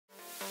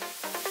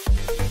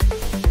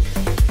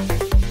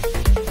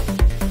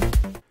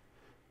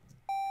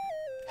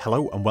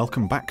Hello and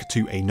welcome back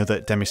to another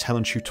Demis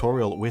Hellen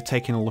tutorial. We're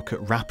taking a look at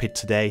Rapid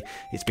today.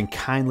 It's been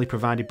kindly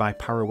provided by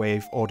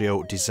Parawave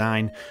Audio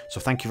Design, so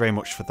thank you very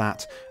much for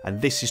that. And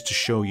this is to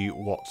show you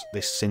what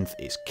this synth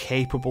is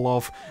capable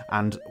of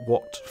and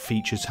what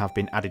features have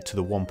been added to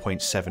the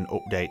 1.7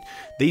 update.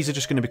 These are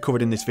just going to be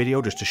covered in this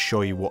video just to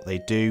show you what they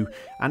do,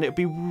 and it'll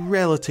be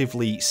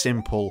relatively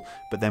simple,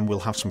 but then we'll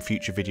have some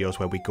future videos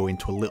where we go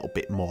into a little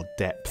bit more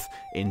depth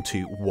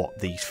into what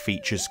these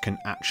features can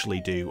actually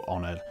do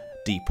on a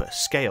deeper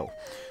scale.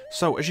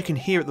 So as you can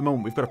hear at the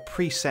moment, we've got a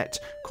preset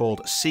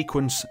called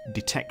sequence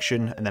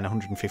detection and then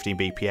 115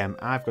 BPM.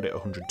 I've got it at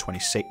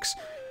 126.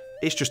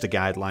 It's just a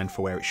guideline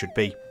for where it should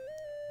be.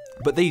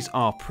 But these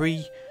are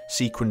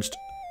pre-sequenced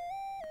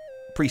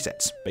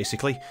presets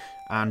basically,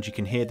 and you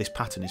can hear this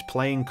pattern is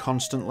playing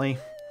constantly.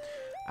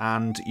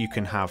 And you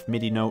can have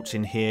MIDI notes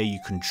in here,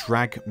 you can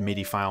drag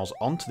MIDI files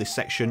onto this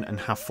section and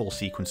have full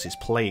sequences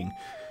playing.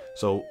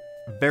 So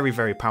very,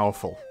 very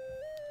powerful.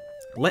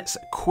 Let's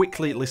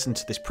quickly listen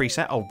to this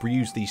preset. I'll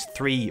use these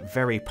three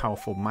very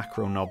powerful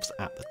macro knobs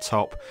at the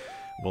top.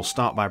 We'll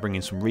start by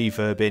bringing some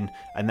reverb in,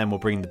 and then we'll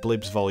bring the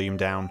blibs volume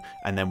down,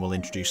 and then we'll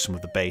introduce some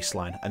of the bass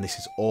line. And this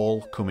is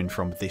all coming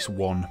from this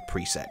one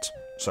preset.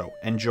 So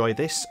enjoy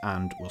this,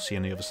 and we'll see you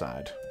on the other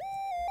side.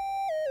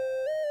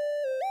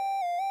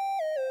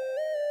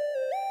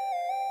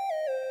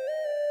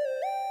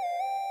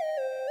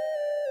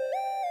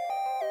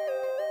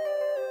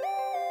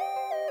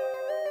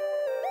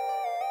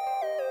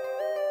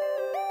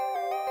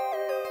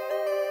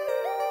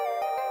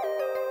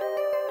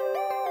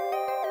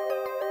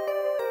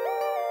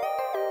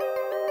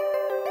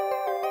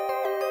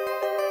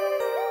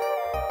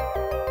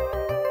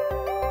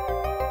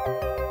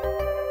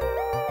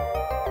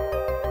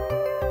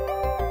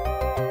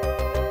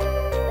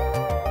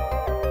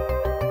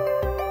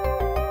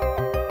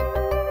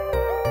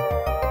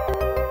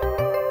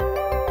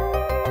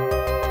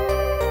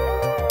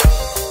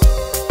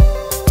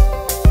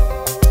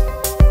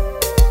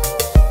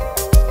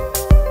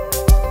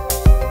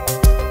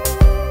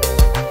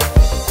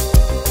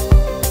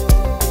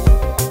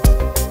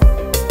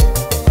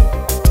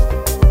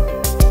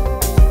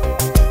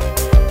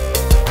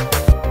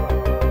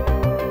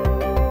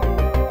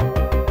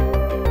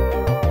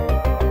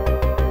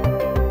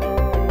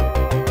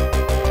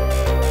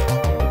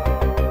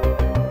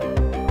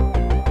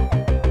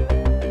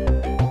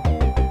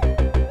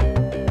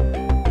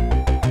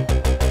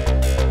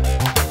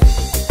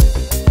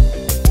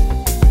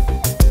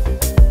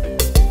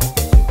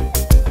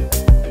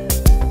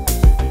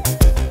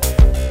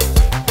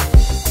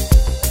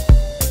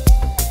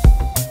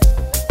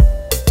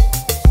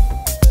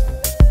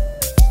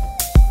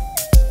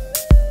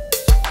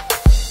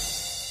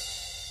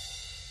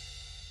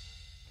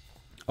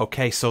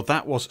 Okay, so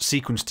that was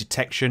sequence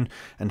detection,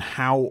 and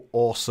how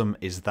awesome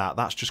is that?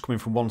 That's just coming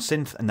from one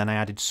synth, and then I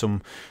added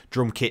some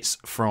drum kits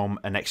from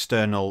an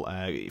external,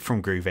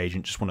 from Groove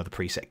Agent, just one of the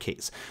preset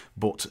kits.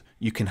 But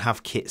you can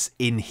have kits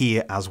in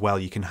here as well.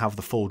 You can have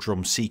the full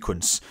drum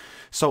sequence.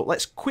 So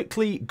let's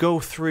quickly go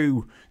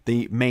through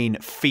the main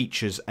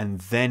features, and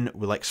then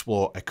we'll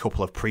explore a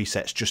couple of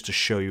presets just to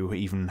show you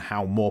even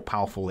how more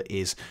powerful it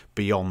is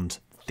beyond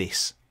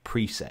this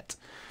preset.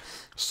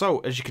 So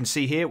as you can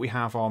see here, we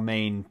have our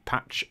main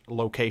patch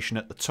location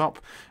at the top,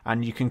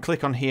 and you can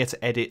click on here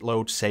to edit,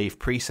 load, save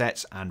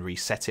presets and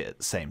reset it at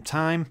the same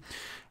time.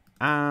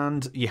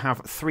 And you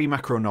have three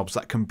macro knobs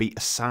that can be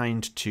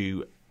assigned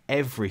to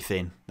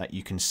everything that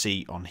you can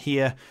see on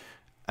here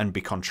and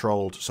be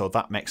controlled. So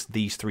that makes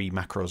these three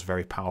macros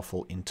very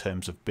powerful in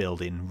terms of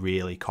building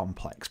really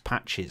complex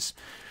patches.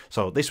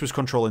 So this was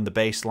controlling the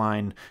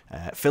bassline,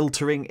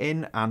 filtering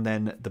in, and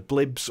then the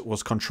blibs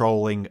was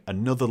controlling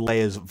another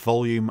layer's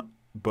volume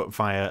but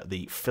via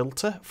the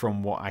filter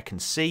from what I can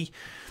see,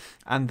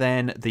 and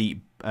then the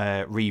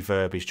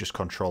reverb is just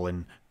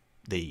controlling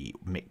the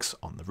mix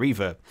on the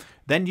reverb.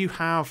 Then you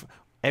have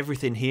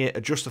everything here,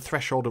 adjust the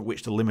threshold at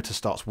which the limiter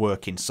starts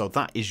working, so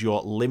that is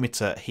your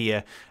limiter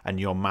here and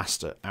your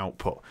master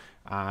output.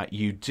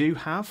 You do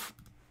have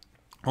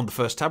on the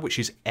first tab, which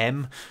is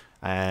M,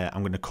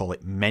 I'm going to call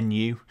it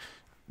menu,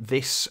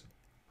 this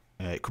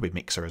it could be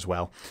mixer as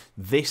well.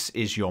 This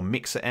is your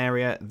mixer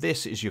area.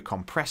 This is your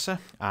compressor,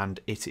 and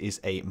it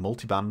is a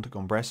multi-band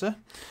compressor.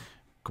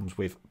 Comes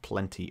with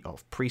plenty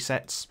of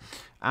presets.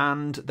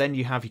 And then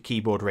you have your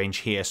keyboard range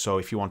here. So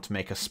if you want to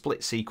make a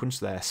split sequence,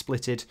 they're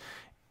splitted.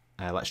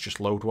 Let's just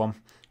load one.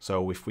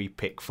 So if we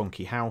pick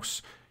Funky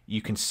House,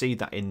 you can see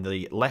that in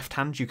the left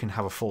hand you can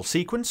have a full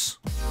sequence.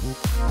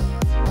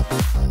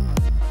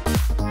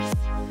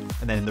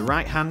 And then in the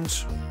right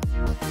hand,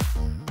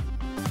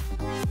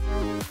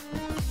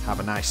 have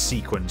a nice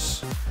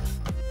sequence.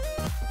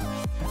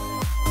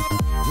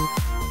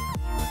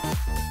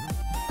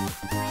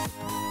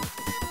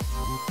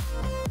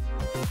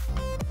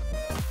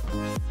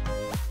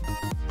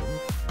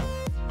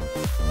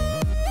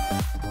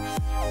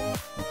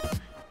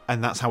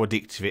 And that's how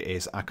addictive it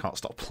is. I can't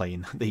stop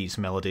playing these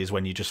melodies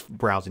when you're just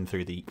browsing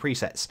through the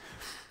presets.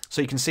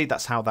 So you can see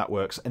that's how that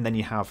works. And then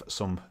you have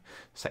some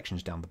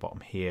sections down the bottom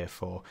here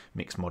for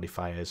mix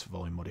modifiers,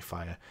 volume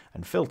modifier,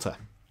 and filter.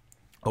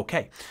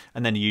 Okay,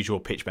 and then the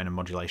usual pitch bend and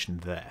modulation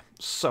there.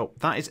 So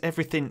that is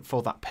everything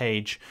for that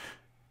page.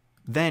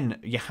 Then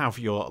you have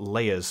your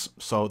layers.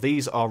 So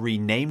these are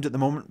renamed at the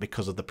moment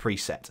because of the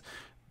preset.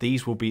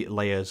 These will be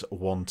layers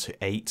 1 to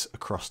 8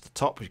 across the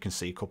top. You can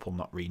see a couple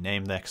not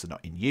renamed there because they're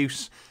not in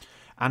use.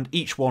 And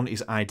each one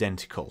is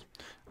identical.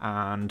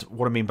 And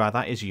what I mean by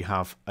that is you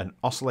have an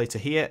oscillator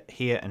here,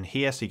 here, and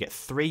here. So you get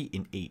 3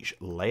 in each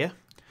layer.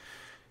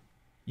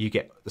 You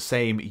get the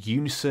same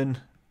unison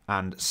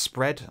and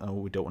spread. Oh,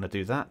 we don't want to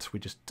do that. We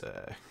just,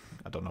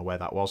 I don't know where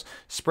that was.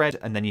 Spread,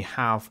 and then you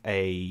have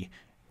a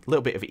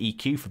little bit of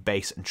EQ for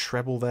bass and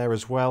treble there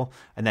as well.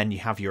 And then you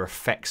have your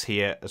effects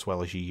here as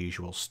well as your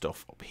usual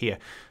stuff up here.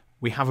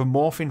 We have a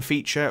morphing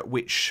feature,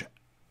 which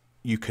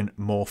you can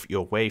morph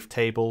your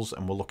wavetables,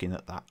 and we're looking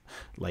at that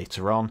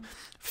later on.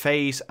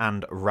 Phase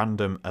and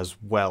random as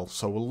well.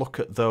 So we'll look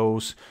at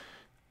those.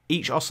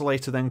 Each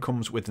oscillator then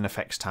comes with an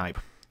effects type.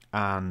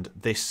 And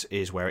this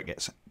is where it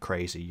gets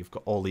crazy. You've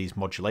got all these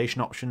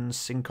modulation options,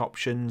 sync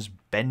options,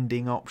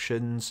 bending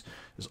options.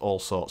 There's all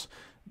sorts.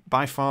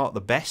 By far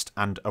the best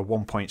and a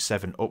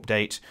 1.7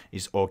 update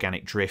is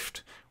Organic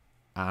Drift.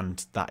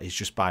 And that is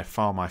just by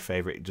far my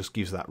favourite. It just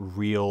gives that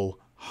real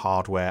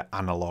hardware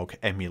analog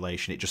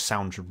emulation. It just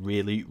sounds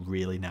really,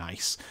 really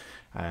nice.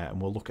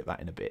 And we'll look at that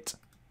in a bit.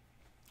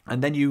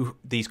 And then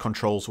these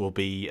controls will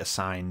be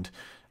assigned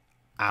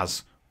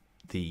as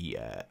the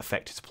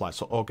effect is applied.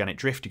 So Organic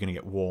Drift, you're going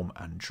to get warm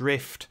and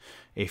drift.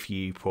 If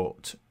you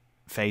put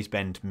phase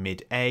bend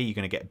mid A, you're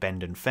going to get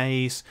bend and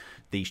phase.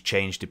 These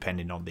change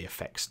depending on the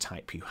effects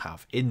type you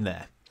have in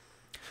there.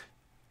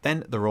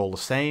 Then they're all the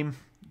same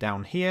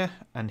down here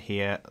and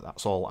here.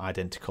 That's all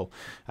identical.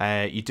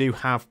 You do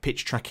have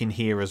pitch tracking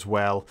here as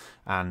well,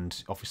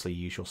 and obviously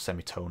usual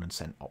semitone and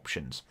scent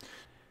options.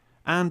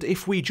 And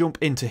if we jump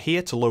into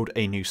here to load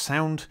a new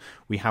sound,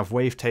 we have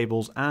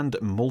wavetables and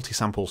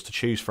multi-samples to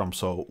choose from.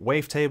 So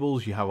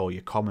wavetables, you have all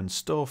your common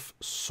stuff,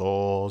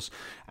 saws,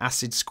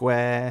 acid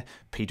square,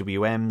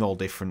 PWM, all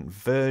different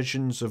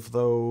versions of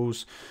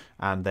those.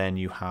 And then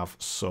you have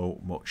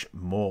so much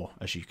more,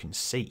 as you can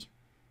see.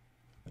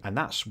 And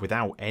that's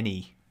without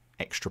any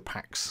extra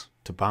packs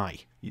to buy.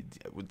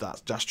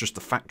 That's just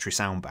the factory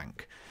sound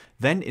bank.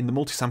 Then in the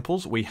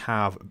multi-samples, we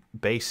have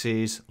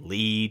basses,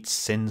 leads,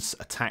 synths,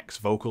 attacks,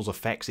 vocals,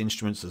 effects,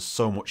 instruments. There's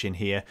so much in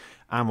here.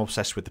 I'm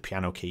obsessed with the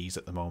piano keys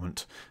at the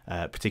moment,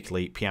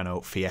 particularly Piano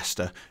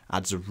Fiesta.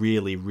 Adds a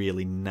really,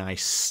 really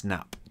nice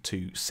snap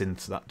to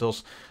synth, that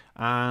does.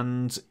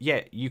 And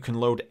yeah, you can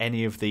load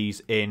any of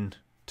these in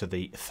to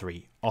the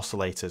 3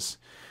 oscillators.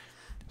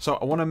 So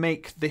I want to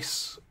make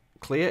this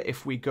clear.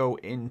 If we go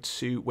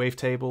into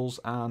wavetables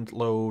and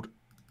load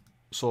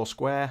saw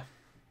square,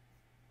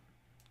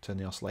 turn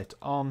the oscillator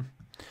on.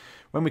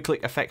 When we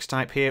click effects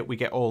type here, we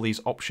get all these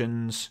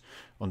options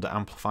under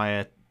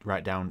amplifier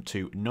right down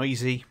to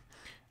noisy,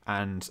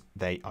 and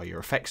they are your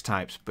effects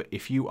types. But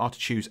if you are to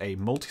choose a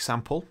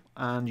multi-sample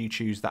and you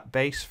choose that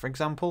bass, for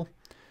example,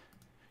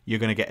 you're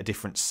going to get a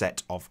different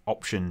set of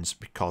options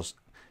because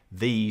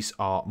these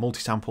are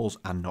multi-samples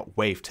and not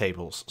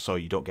wavetables, so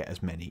you don't get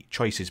as many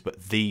choices,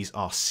 but these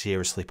are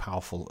seriously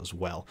powerful as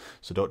well.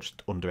 So don't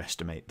just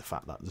underestimate the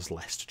fact that there's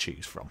less to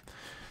choose from.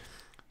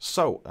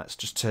 So let's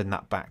just turn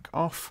that back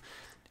off.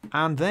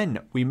 And then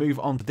we move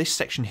on to this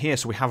section here.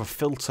 So we have a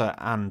filter,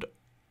 and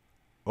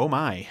oh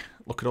my,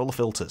 look at all the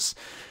filters.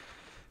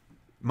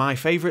 My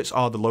favourites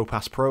are the Low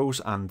Pass Pros,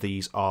 and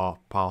these are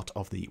part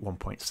of the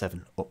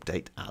 1.7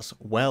 update as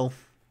well.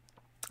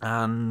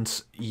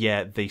 And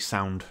yeah, they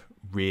sound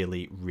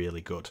really, really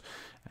good.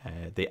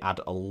 They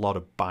add a lot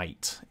of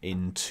bite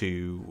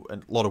into, a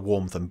lot of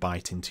warmth and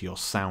bite into your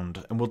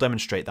sound, and we'll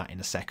demonstrate that in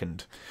a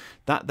second.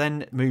 That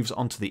then moves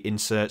on to the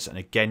inserts, and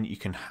again you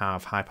can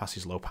have high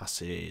passes, low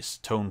passes,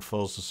 tone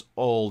fuzz. There's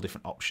all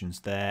different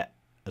options there,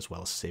 as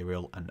well as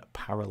serial and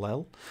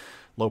parallel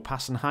low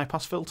pass and high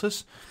pass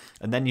filters.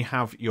 And then you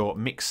have your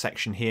mix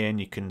section here, and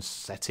you can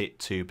set it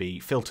to be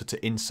filter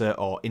to insert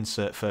or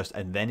insert first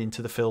and then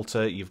into the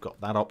filter. You've got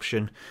that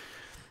option.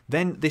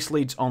 Then this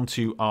leads on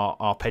to our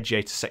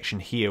arpeggiator section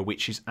here,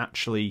 which is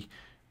actually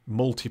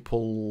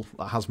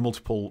has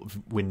multiple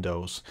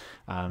windows.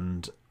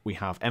 And we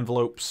have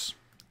envelopes,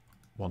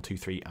 1, 2,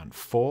 3, and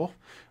 4.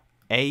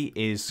 A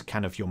is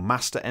kind of your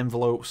master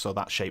envelope, so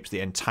that shapes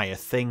the entire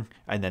thing,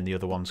 and then the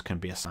other ones can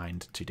be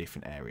assigned to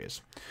different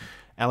areas.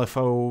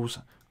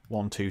 LFOs,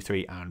 1, 2,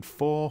 3, and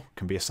 4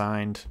 can be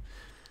assigned.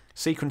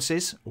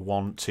 Sequences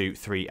 1, 2,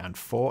 3, and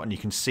 4, and you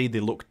can see they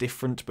look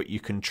different, but you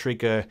can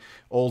trigger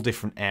all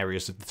different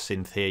areas of the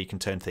synth here. You can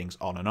turn things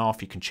on and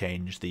off, you can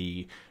change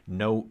the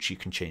notes, you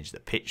can change the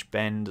pitch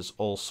bend, there's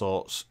all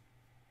sorts.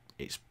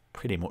 It's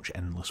pretty much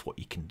endless what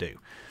you can do.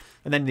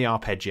 And then the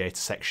arpeggiator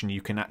section,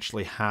 you can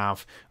actually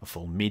have a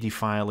full MIDI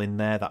file in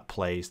there that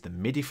plays the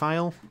MIDI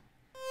file.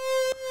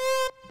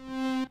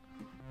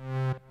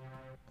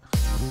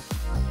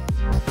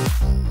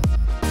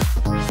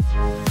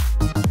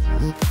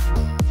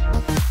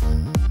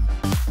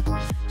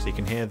 So you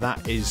can hear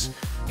that is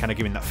kind of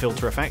giving that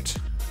filter effect.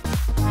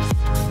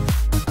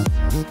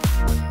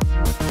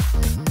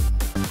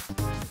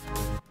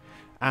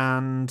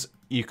 And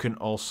you can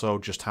also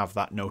just have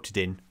that noted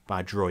in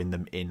by drawing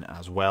them in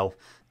as well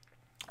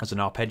as an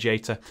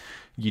arpeggiator.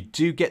 You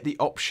do get the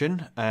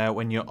option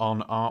when you're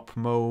on ARP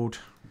mode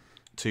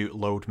to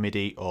load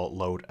MIDI or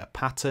load a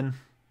pattern,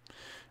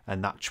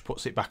 and that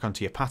puts it back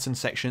onto your pattern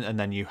section, and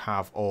then you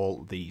have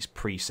all these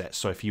presets.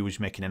 So if you was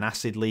making an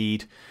acid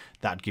lead,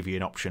 that'd give you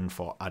an option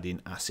for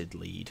adding acid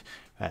lead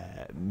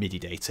MIDI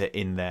data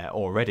in there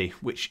already,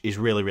 which is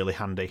really, really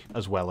handy,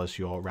 as well as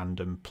your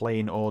random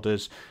playing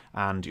orders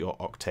and your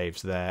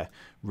octaves there,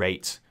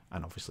 rate,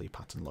 and obviously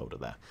pattern loader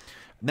there.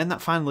 And then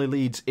that finally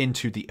leads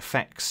into the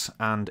effects,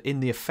 and in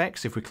the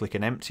effects, if we click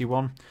an empty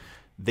one,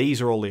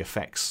 these are all the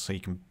effects. So you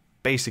can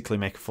basically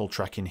make a full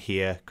track in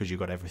here because you've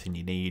got everything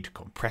you need: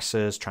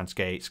 compressors,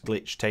 transgates,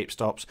 glitch, tape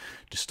stops,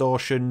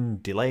 distortion,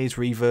 delays,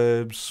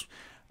 reverbs,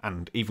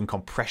 and even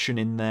compression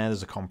in there.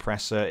 There's a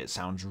compressor. It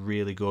sounds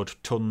really good.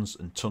 Tons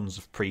and tons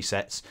of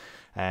presets.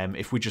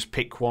 If we just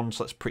pick one,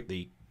 so let's pick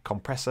the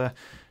compressor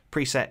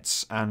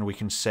presets, and we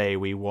can say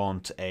we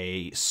want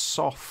a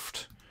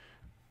soft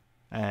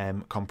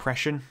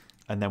compression,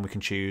 and then we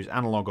can choose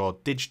analog or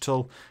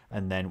digital,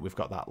 and then we've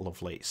got that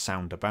lovely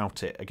sound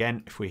about it.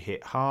 Again, if we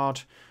hit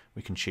hard,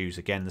 we can choose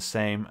again the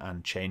same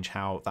and change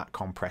how that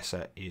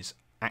compressor is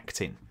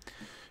acting.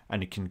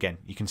 And you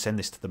can send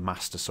this to the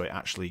master so it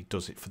actually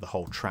does it for the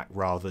whole track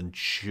rather than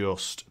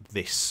just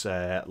this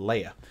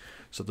layer.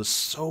 So there's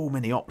so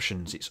many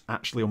options, it's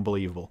actually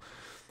unbelievable.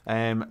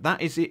 That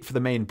is it for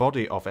the main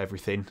body of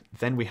everything.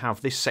 Then we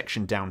have this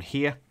section down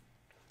here,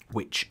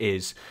 which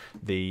is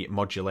the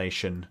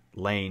modulation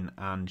lane,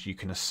 and you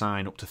can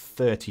assign up to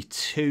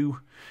 32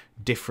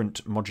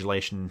 different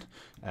modulation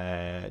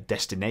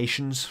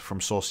destinations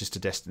from sources to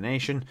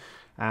destination.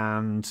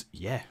 And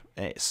yeah,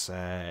 it's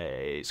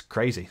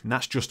crazy, and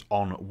that's just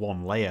on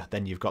one layer.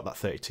 Then you've got that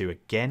 32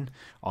 again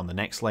on the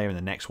next layer and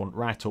the next one,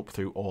 right up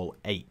through all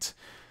 8.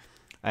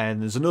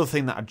 And there's another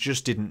thing that I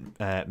just didn't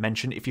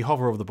mention. If you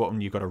hover over the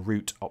button, you've got a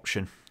route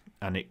option,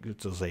 and it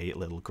does a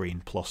little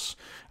green plus.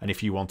 And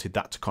if you wanted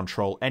that to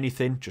control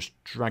anything,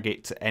 just drag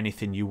it to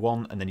anything you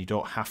want, and then you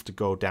don't have to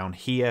go down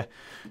here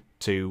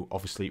to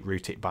obviously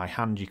route it by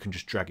hand. You can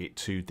just drag it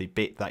to the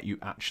bit that you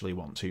actually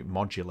want to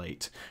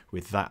modulate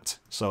with that.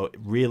 So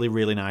really,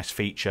 really nice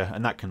feature,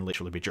 and that can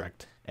literally be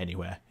dragged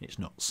anywhere. It's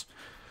nuts.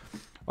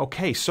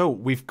 Okay, so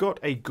we've got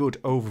a good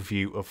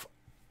overview of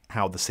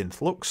how the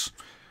synth looks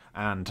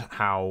and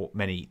how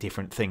many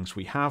different things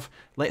we have.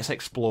 Let's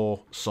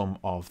explore some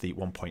of the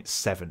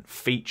 1.7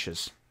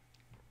 features.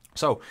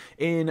 So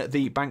in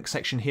the bank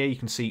section here, you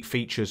can see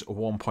features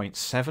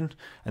 1.7,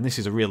 and this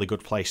is a really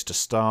good place to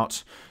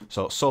start.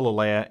 So solo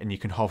layer, and you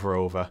can hover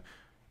over.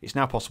 It's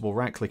now possible,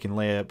 right-click in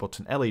layer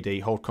button LED,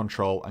 hold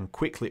control, and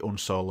quickly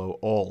unsolo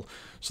all.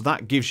 So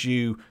that gives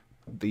you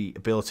the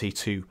ability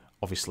to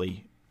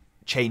obviously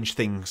change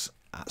things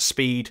at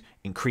speed,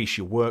 increase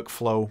your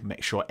workflow,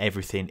 make sure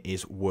everything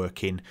is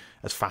working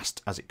as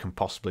fast as it can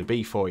possibly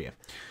be for you.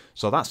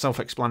 So that's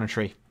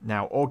self-explanatory.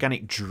 Now,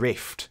 organic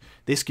drift.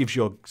 This gives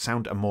your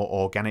sound a more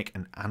organic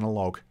and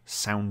analog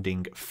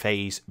sounding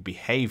phase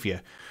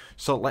behavior.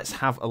 So let's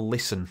have a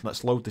listen.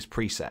 Let's load this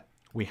preset.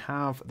 We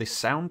have this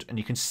sound, and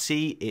you can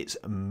see it's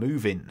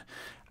moving.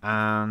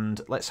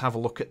 And let's have a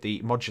look at the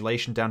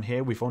modulation down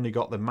here. We've only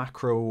got the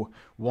macro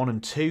 1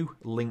 and 2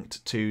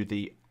 linked to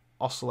the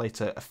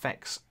oscillator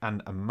effects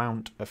and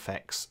amount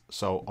effects,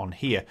 so on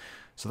here.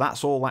 So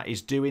that's all that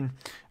is doing,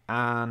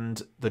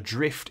 and the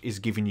drift is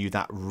giving you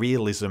that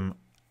realism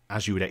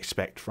as you would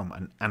expect from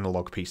an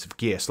analog piece of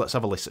gear. So let's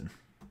have a listen.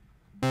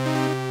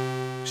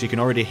 So you can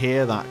already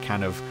hear that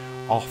kind of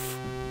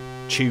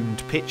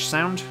off-tuned pitch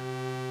sound.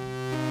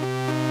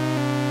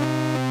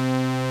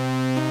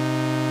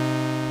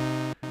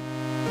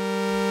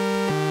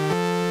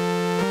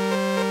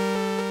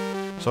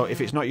 So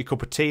if it's not your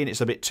cup of tea and it's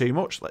a bit too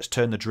much, let's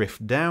turn the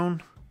drift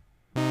down.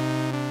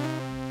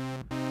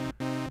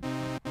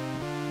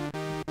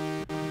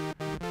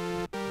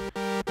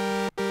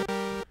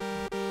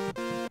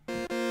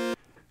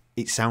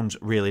 It sounds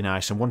really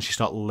nice, and once you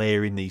start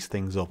layering these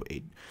things up,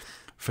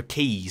 for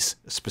keys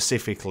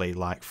specifically,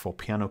 like for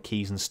piano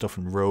keys and stuff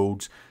and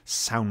Rhodes,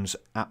 sounds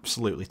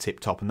absolutely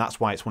tip top, and that's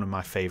why it's one of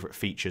my favourite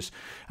features.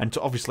 And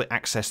to obviously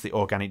access the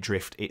organic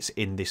drift, it's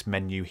in this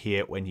menu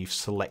here when you've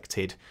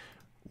selected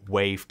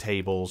wave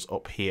tables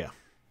up here.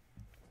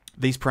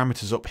 These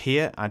parameters up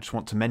here, I just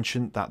want to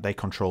mention that they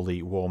control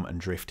the warm and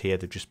drift here.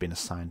 They've just been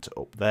assigned to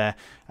up there.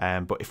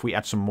 But if we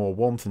add some more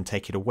warmth and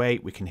take it away,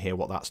 we can hear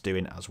what that's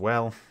doing as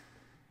well.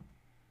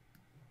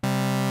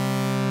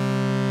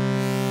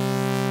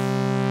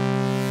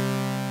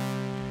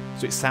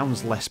 So it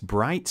sounds less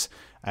bright,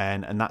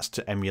 and that's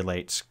to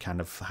emulate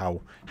kind of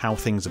how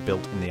things are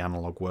built in the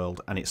analog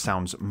world, and it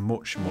sounds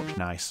much, much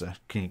nicer.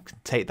 You can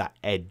take that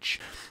edge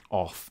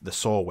off the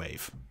saw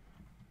wave.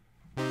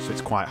 So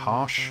it's quite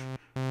harsh.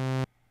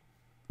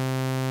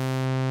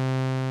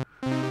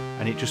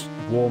 and it just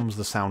warms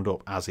the sound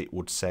up as it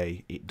would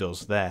say it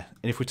does there.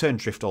 And if we turn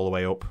drift all the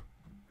way up,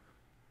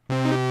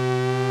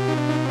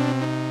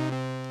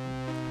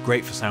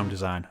 great for sound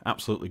design,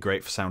 absolutely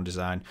great for sound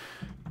design.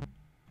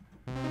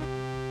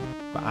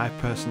 But I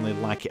personally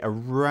like it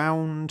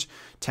around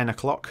 10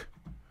 o'clock.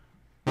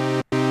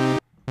 It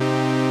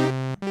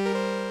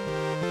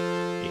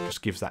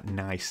just gives that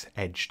nice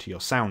edge to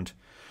your sound.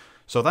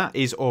 So that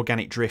is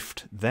organic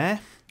drift there.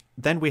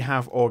 Then we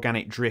have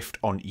organic drift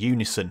on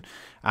unison,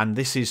 and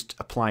this is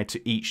applied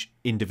to each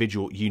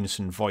individual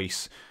unison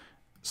voice.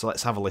 So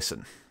let's have a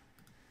listen.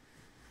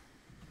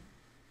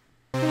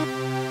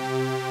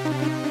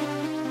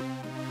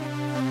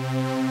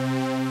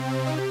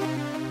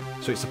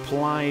 So it's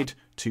applied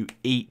to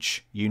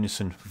each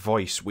unison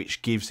voice,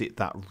 which gives it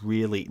that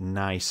really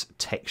nice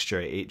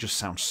texture. It just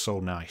sounds so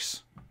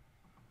nice.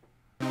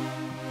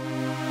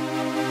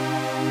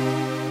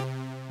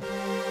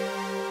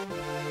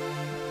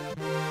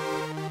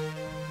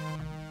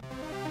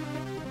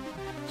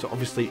 So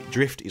obviously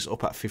drift is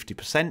up at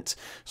 50%,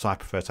 so I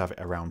prefer to have it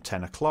around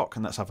 10 o'clock,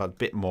 and let's have a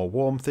bit more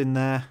warmth in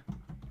there.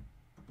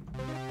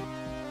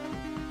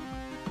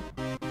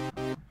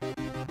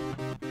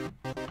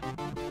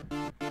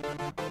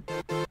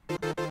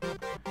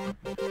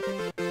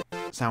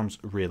 Sounds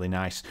really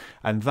nice,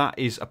 and that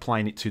is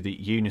applying it to the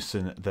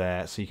unison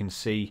there. So you can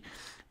see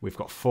we've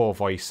got 4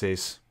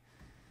 voices,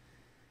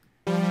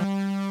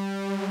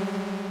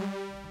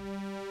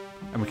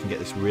 and we can get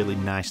this really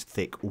nice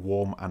thick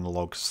warm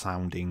analog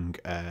sounding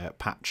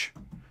patch.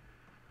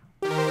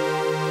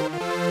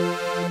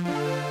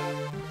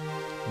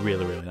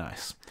 Really, really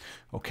nice.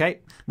 Okay,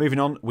 moving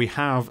on, we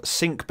have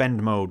sync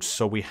bend modes.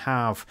 So we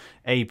have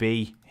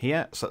A/B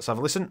here, so let's have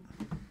a listen.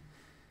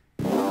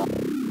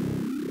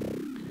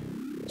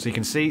 So you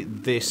can see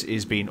this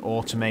is being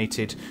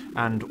automated,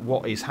 and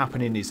what is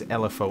happening is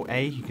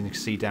LFO-A, you can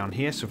see down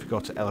here. So if we go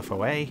to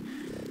LFO-A,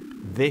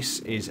 this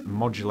is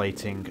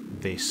modulating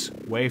this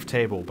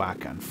wavetable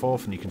back and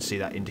forth, and you can see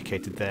that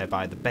indicated there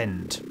by the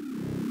bend.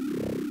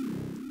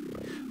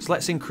 So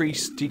let's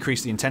decrease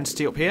the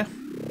intensity up here,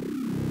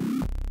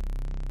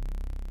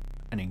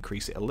 and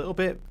increase it a little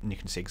bit, and you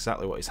can see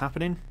exactly what is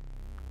happening.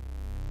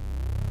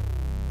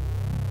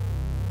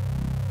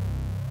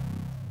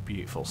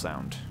 Beautiful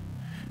sound.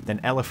 Then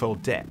LFO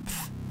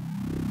depth.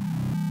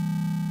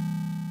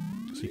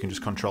 So you can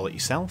just control it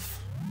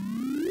yourself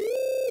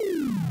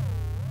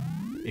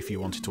if you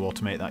wanted to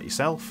automate that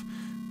yourself,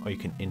 or you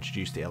can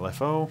introduce the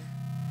LFO,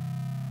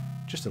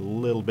 just a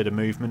little bit of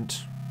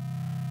movement,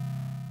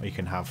 or you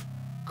can have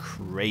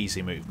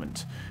crazy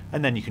movement,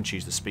 and then you can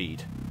choose the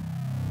speed.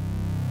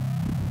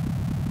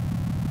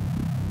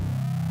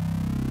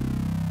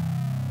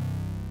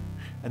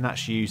 And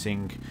that's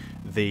using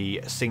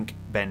the sync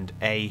bend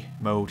A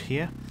mode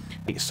here.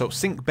 So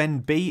sync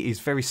bend B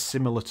is very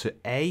similar to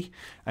A,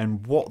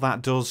 and what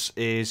that does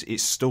is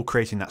it's still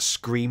creating that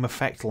scream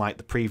effect like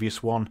the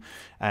previous one,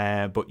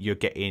 but you're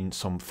getting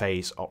some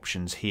phase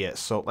options here.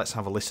 So let's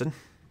have a listen.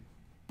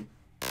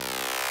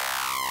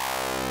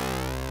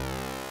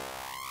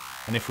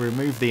 And if we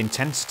remove the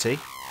intensity, you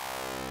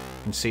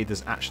can see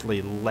there's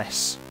actually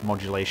less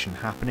modulation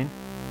happening.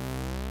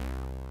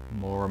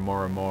 More and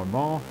more and more and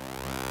more,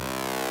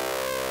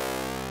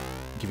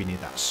 giving you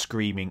that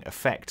screaming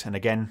effect. And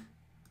again,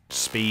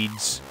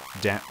 speeds,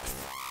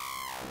 depth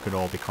can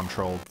all be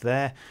controlled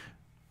there.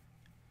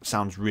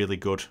 Sounds really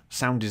good.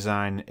 Sound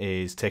design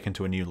is taken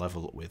to a new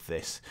level with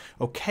this.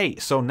 Okay,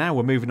 so now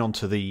we're moving on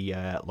to the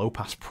low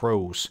pass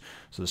pros.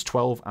 So there's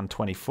 12 and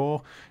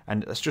 24,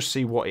 and let's just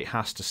see what it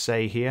has to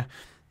say here.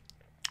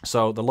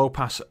 So the low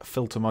pass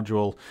filter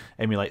module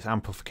emulates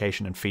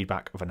amplification and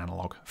feedback of an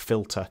analog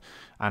filter,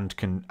 and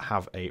can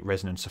have a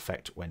resonance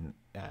effect when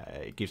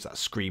it gives that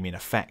screaming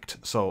effect.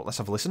 So let's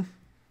have a listen.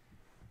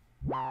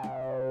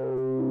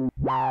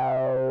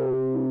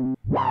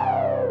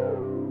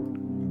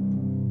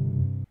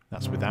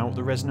 That's without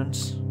the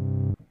resonance.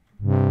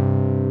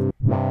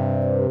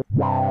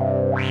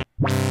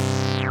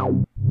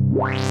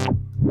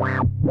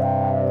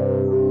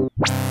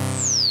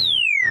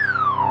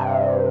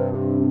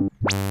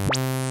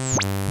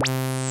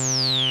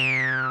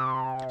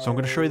 So I'm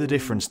going to show you the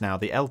difference now.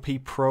 The LP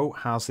Pro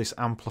has this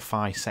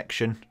amplify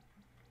section.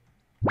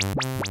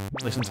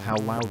 Listen to how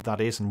loud that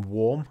is and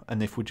warm,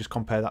 and if we just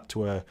compare that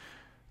to a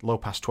low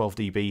pass 12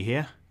 dB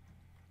here,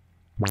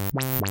 let's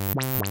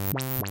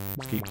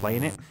keep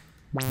playing it.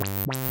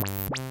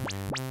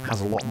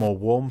 Has a lot more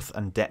warmth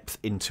and depth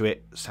into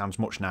it, sounds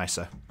much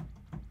nicer.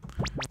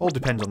 All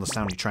depends on the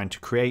sound you're trying to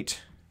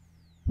create,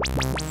 but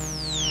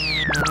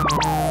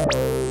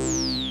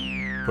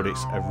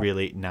it's a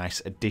really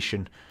nice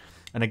addition.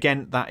 And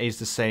again, that is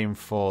the same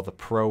for the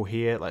Pro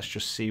here. Let's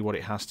just see what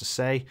it has to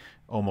say.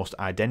 Almost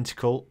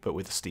identical, but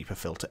with a steeper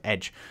filter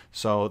edge.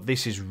 So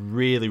this is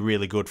really,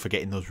 really good for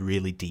getting those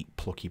really deep,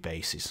 plucky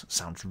basses.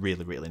 Sounds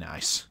really, really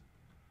nice.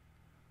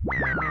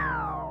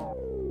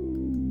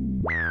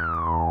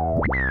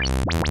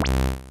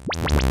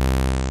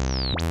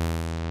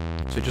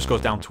 So it just goes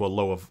down to a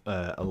lower,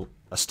 a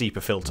steeper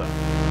filter.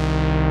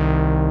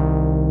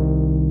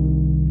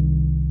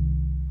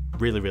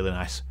 really, really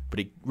nice, but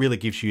it really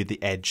gives you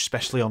the edge,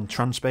 especially on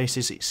trans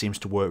spaces. It seems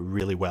to work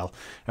really well,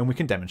 and we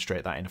can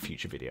demonstrate that in a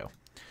future video.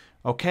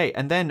 Okay,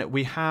 and then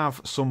we have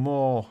some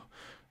more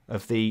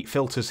of the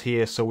filters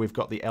here. So we've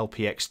got the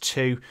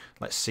LPX2.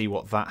 Let's see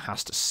what that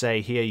has to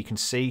say here. You can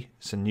see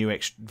it's a new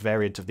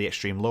variant of the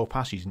extreme low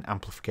pass using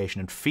amplification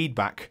and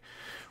feedback,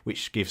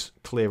 which gives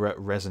clearer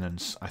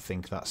resonance. I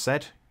think that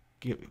said.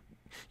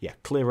 Yeah,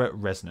 clearer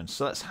resonance.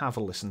 So let's have a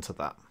listen to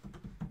that.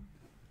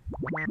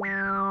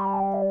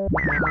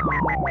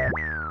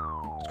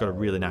 It's got a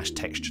really nice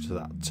texture to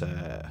that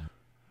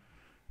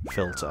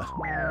filter.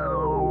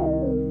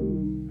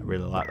 I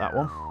really like that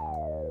one.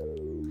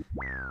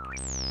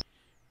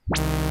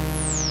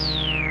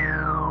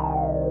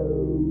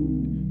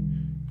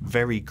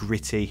 Very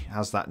gritty,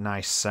 has that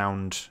nice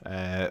sound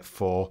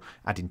for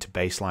adding to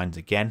bass lines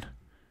again.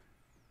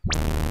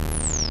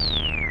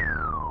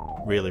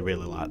 Really,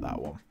 really like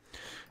that one.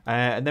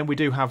 And then we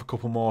do have a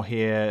couple more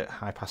here,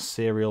 high pass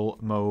serial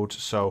mode.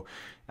 So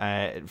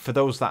for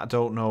those that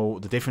don't know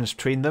the difference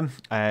between them,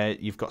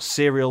 you've got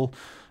serial,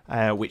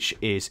 which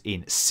is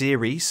in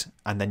series,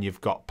 and then you've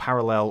got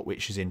parallel,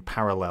 which is in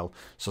parallel.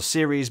 So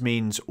series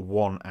means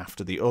one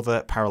after the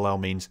other, parallel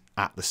means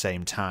at the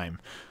same time.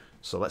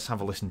 So let's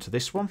have a listen to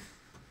this one.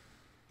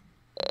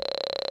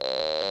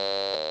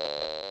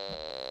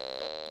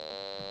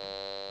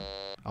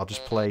 I'll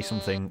just play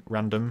something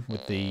random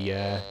with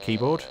the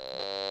keyboard.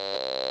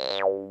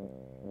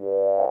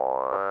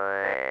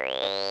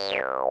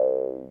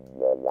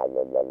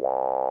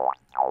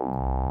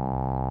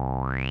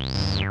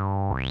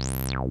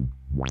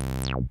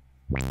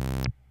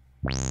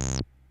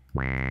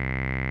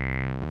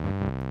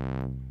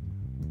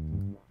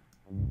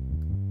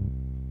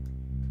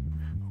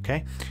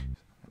 Okay,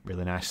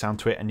 really nice sound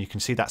to it, and you can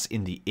see that's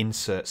in the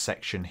insert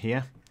section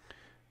here.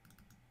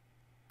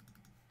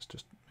 Let's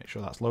just make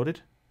sure that's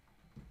loaded.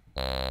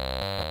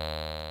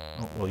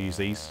 Oh, we'll use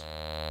these.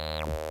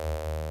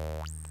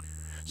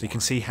 So you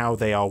can see how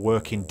they are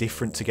working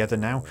different together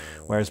now,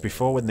 whereas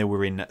before when they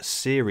were in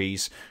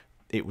series,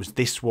 it was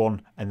this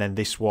one and then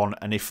this one,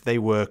 and if they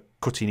were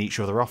cutting each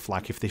other off,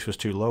 like if this was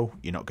too low,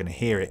 you're not going to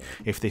hear it.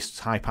 If this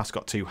high pass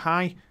got too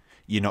high,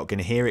 you're not going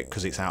to hear it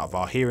because it's out of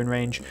our hearing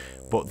range,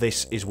 but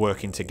this is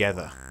working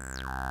together.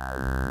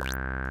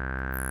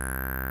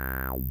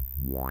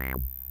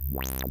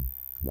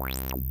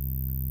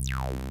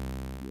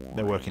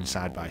 They're working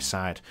side by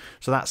side,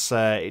 so that's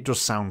it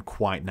does sound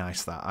quite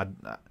nice. That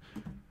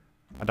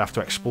I'd have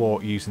to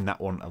explore using that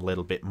one a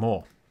little bit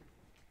more.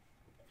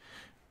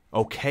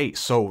 Okay,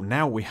 so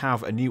now we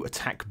have a new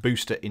attack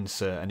booster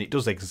insert, and it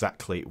does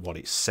exactly what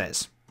it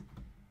says.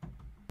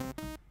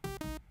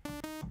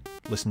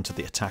 Listen to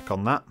the attack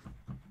on that.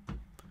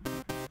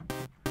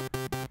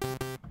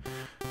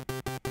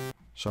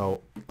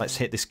 So let's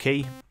hit this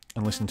key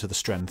and listen to the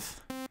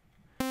strength.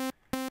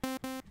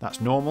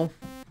 That's normal.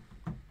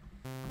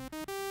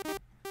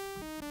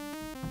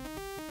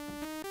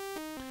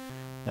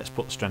 Let's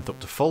put the strength up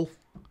to full.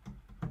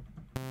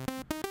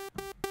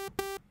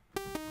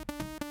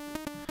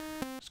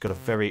 It's got a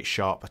very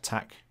sharp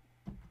attack.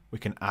 We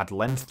can add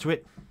length to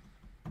it.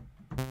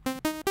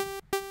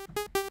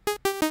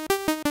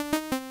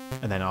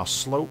 And then our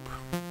slope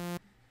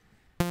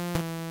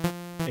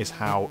is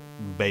how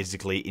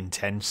basically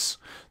intense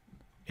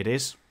it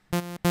is.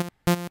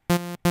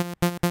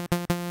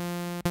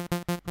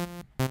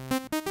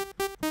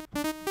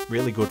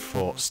 Really good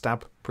for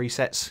stab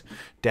presets,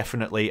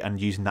 definitely,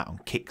 and using that on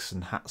kicks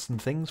and hats and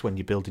things when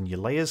you're building your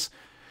layers.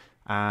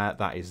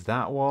 That is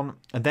that one.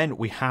 And then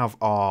we have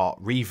our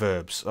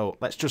reverbs. So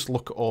let's just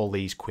look at all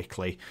these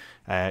quickly,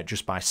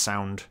 just by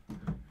sound.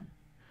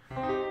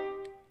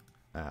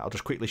 I'll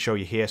just quickly show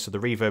you here. So the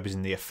reverb is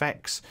in the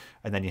effects,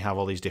 and then you have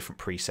all these different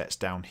presets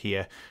down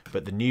here.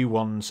 But the new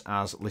ones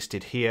as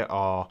listed here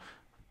are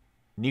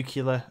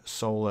Nuclear,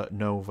 Solar,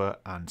 Nova,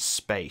 and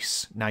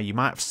Space. Now you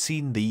might have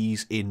seen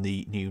these in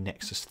the new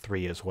Nexus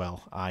 3 as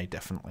well. I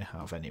definitely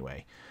have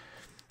anyway.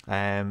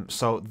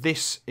 So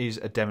this is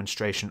a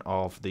demonstration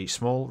of the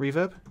small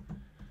reverb.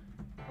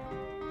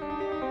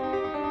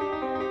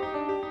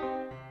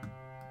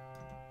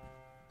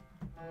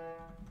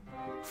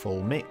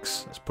 Full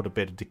mix. Let's put a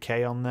bit of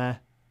decay on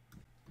there.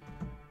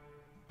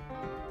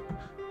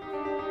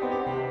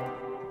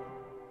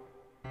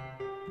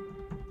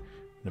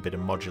 And a bit of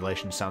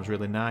modulation sounds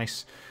really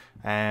nice.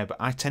 But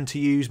I tend to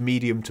use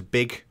medium to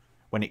big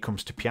when it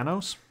comes to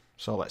pianos.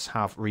 So let's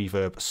have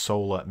reverb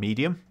solar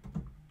medium.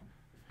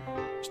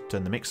 Just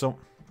turn the mix up.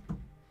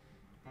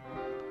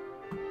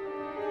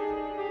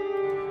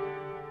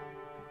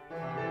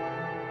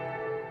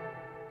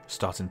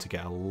 Starting to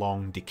get a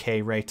long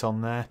decay rate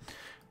on there.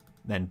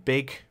 Then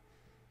big.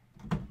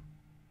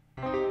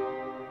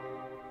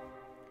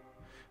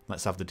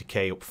 Let's have the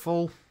decay up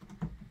full.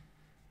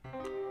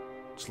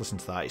 Just listen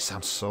to that, it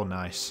sounds so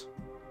nice.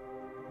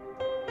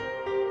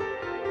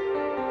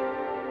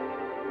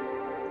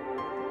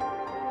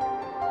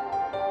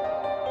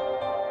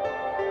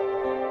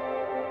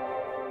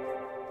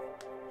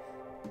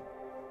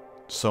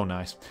 So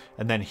nice.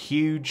 And then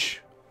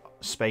huge,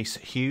 space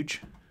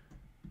huge.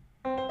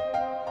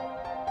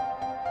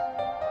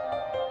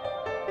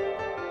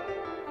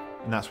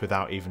 and that's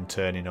without even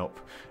turning up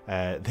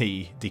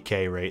the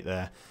decay rate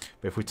there.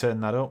 But if we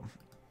turn that up,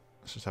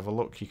 let's just have a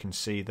look. You can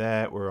see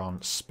there we're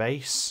on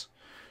space.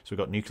 So we've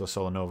got nuclear,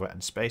 solar nova,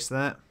 and space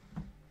there.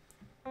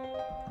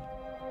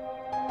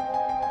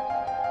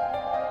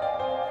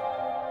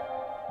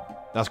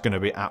 That's going to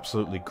be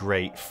absolutely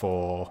great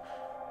for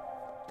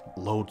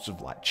loads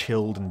of like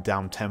chilled and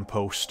down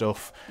tempo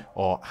stuff,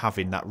 or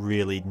having that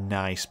really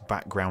nice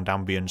background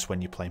ambience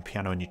when you're playing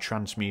piano and your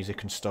trance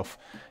music and stuff.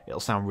 It'll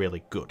sound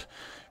really good.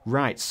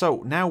 Right,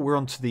 so now we're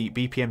on to the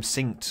BPM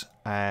synced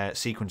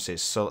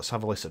sequences, so let's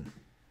have a listen.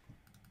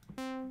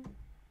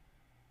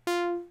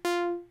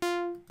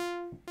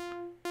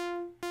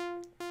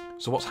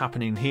 So what's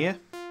happening here?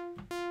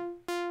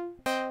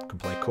 I can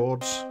play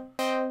chords.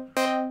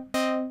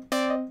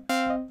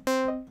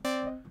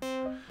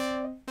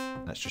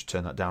 Let's just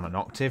turn that down an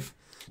octave.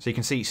 So you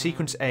can see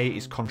sequence A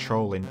is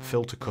controlling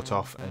filter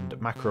cutoff and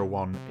macro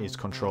 1 is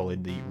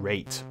controlling the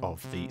rate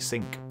of the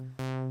sync,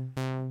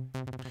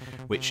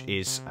 which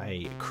is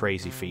a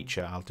crazy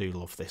feature. I do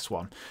love this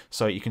one.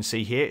 So you can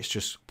see here it's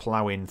just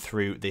ploughing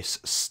through this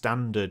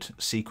standard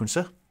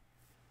sequencer.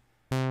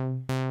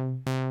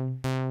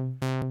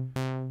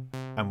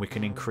 And we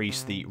can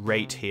increase the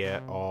rate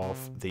here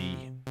of the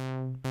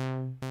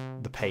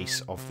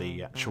pace of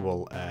the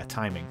actual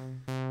timing.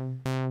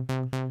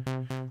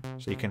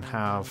 So you can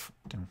have...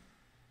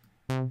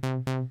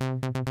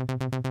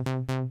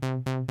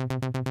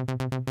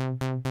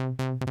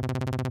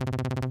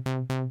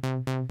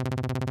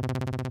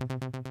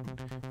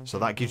 So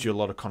that gives you a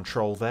lot of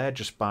control there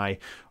just by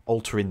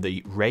altering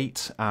the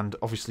rate, and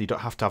obviously you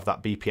don't have to have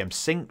that BPM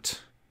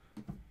synced.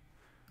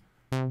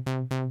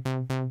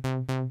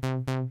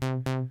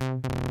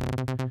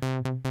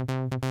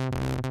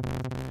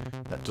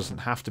 That doesn't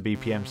have to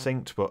BPM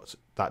synced, but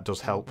that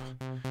does help.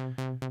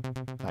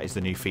 That is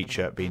the new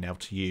feature, being able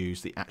to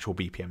use the actual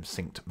BPM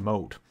synced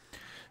mode.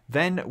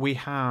 Then we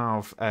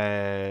have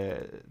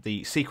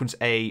the sequence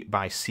A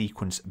by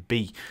sequence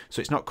B. So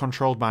it's not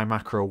controlled by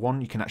macro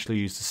 1. You can actually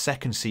use the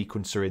second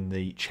sequencer in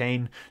the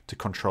chain to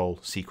control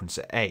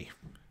sequencer A.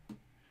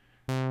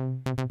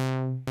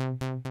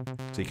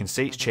 So you can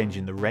see it's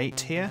changing the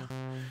rate here.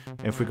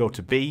 And if we go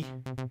to B,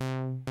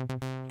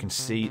 you can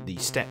see the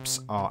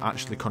steps are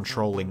actually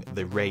controlling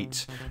the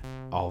rate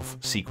of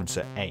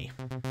sequencer A.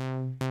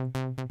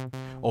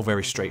 All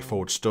very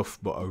straightforward stuff,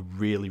 but a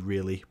really,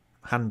 really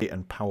handy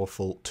and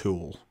powerful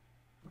tool.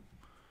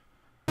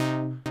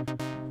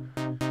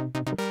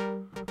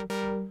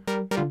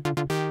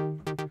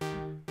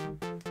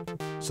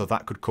 So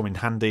that could come in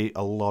handy.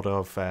 A lot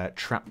of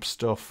trap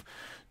stuff,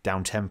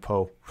 down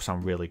tempo,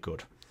 sound really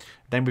good.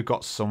 Then we've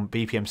got some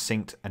BPM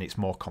synced and it's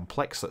more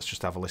complex. Let's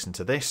just have a listen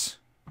to this.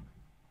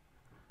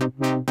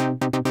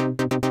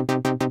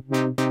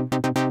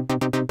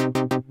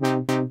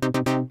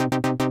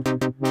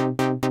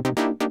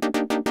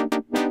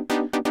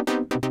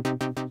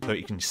 So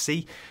you can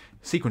see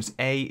sequence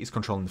A is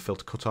controlling the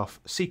filter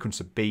cutoff,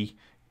 sequencer B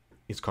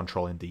is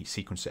controlling the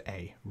sequencer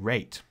A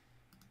rate.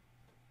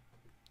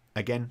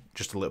 Again,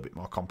 just a little bit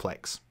more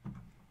complex.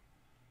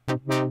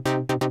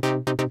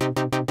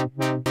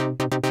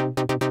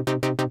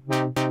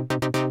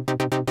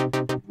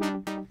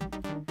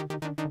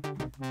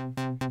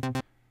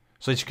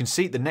 So as you can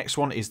see, the next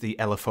one is the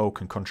LFO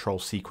can control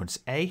sequence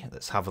A.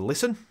 Let's have a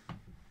listen.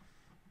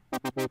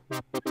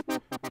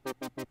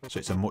 So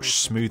it's a much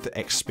smoother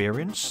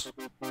experience.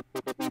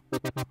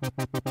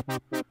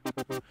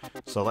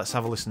 So let's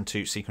have a listen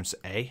to sequence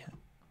A.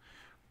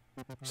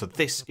 So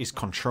this is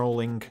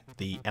controlling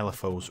the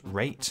LFO's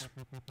rate.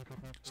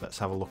 So let's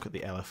have a look at the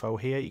LFO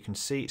here. You can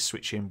see it's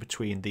switching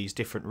between these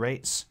different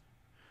rates.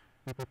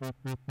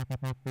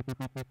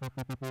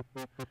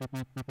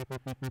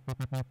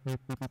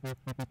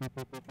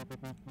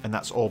 And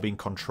that's all being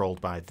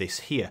controlled by this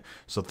here.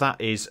 So that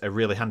is a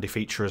really handy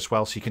feature as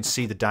well. So you can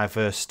see the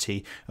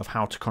diversity of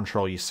how to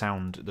control your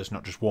sound. There's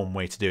not just one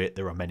way to do it,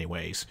 there are many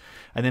ways.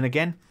 And then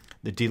again,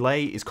 the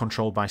delay is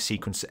controlled by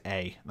sequencer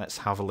A. Let's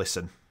have a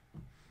listen.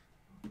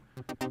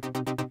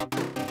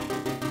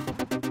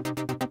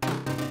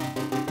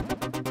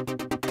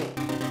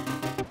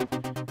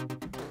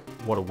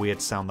 What a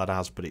weird sound that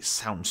has, but it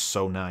sounds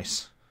so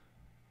nice.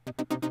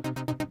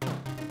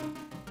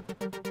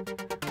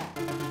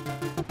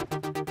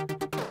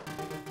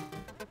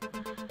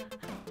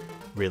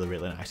 Really,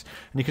 really nice.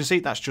 And you can see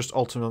that's just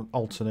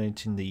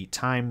alternating the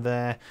time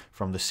there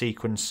from the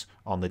sequence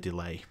on the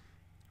delay.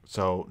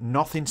 So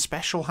nothing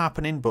special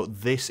happening,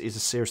 but this is a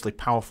seriously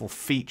powerful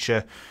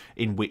feature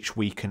in which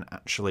we can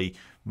actually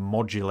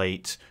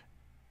modulate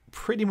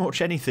pretty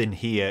much anything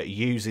here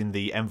using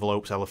the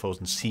envelopes, LFOs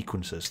and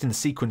sequencers. In the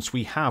sequence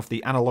we have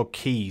the analog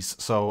keys,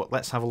 so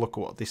let's have a look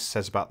at what this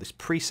says about this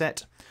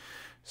preset.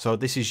 So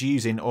this is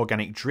using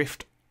organic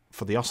drift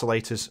for the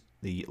oscillators,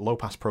 the low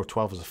pass Pro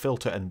 12 as a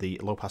filter and the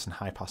low pass and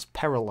high pass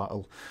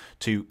parallel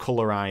to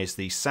colorize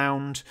the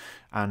sound,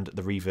 and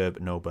the reverb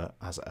Nova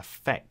as an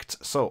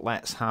effect. So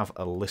let's have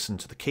a listen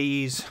to the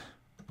keys.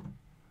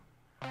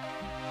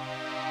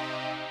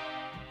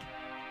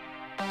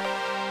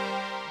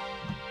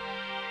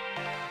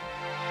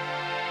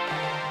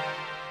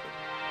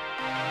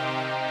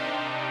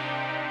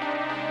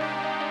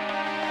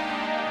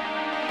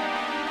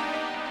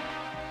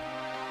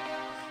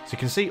 So you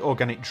can see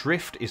organic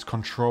drift is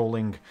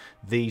controlling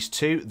these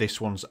two.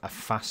 This one's a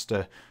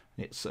faster,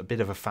 it's a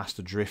bit of a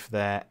faster drift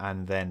there,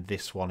 and then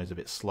this one is a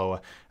bit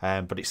slower,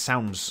 but it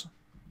sounds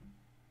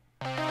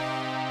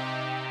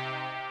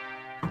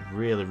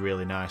really,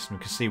 really nice. And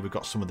we can see we've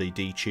got some of the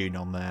detune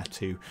on there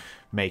to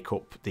make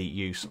up the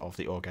use of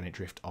the organic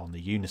drift on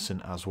the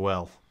unison as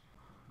well.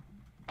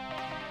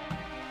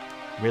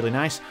 Really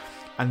nice.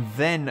 And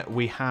then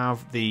we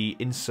have the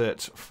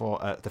insert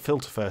for the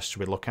filter first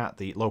we look at,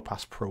 the Low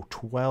Pass Pro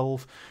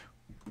 12.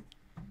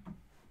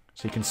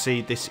 So you can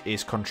see this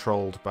is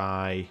controlled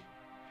by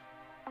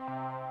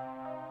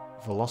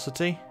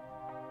velocity.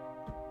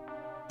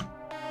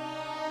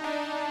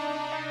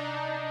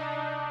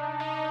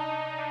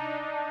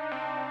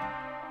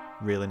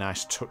 Really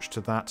nice touch to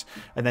that.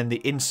 And then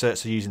the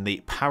inserts are using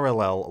the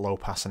parallel low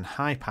pass and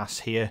high pass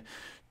here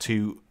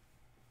to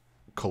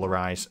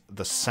colorize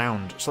the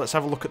sound. So let's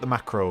have a look at the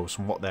macros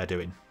and what they're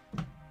doing.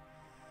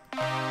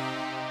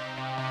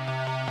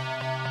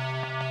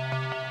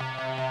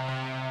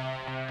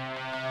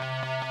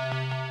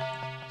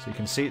 So you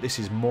can see this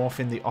is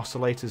morphing the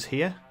oscillators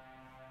here.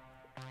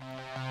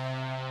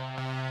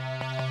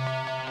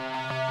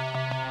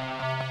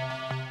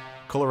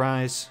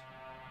 Colorize.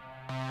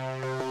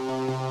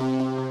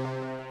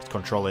 It's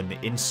controlling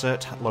the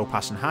insert, low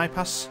pass and high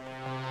pass.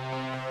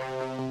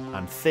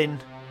 And thin.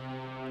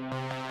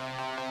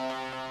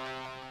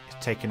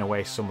 Taking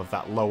away some of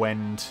that low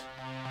end,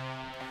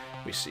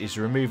 which is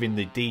removing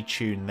the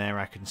detune there,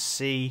 I can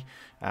see.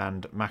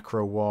 And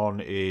macro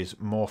 1 is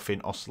morphing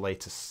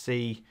oscillator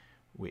C,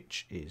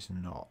 which is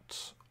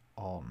not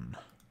on.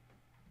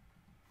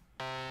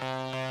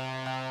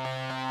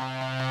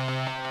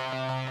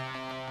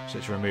 So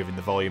it's removing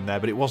the volume there,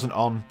 but it wasn't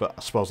on, but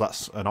I suppose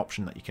that's an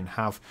option that you can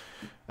have.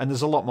 And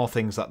there's a lot more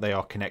things that they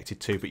are connected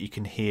to, but you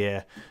can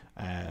hear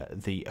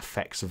the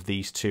effects of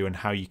these two and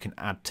how you can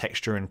add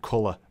texture and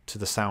colour to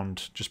the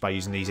sound just by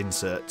using these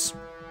inserts.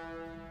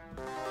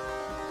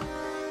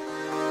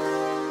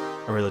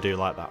 I really do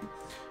like that.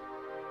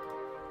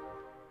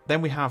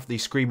 Then we have the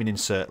screaming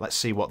insert. Let's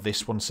see what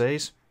this one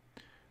says.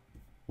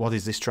 What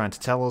is this trying to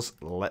tell us?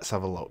 Let's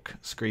have a look.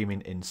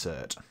 Screaming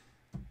insert.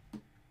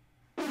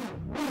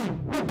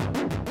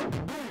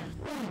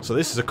 So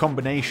this is a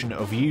combination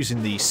of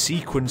using the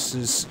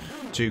sequences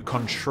to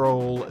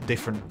control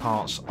different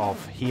parts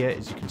of here.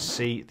 As you can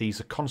see,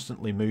 these are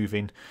constantly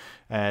moving.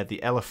 The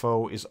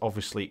LFO is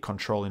obviously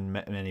controlling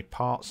many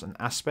parts and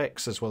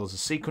aspects, as well as the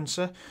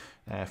sequencer.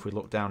 If we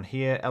look down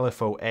here,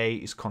 LFO A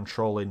is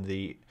controlling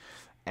the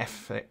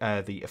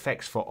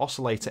effects for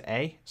oscillator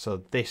A.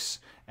 So this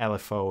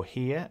LFO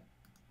here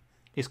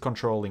is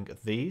controlling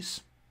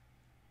these,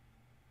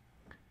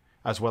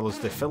 as well as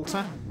the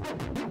filter.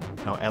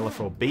 Now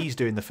LFO-B is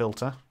doing the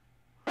filter,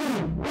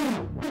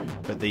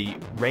 but the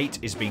rate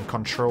is being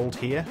controlled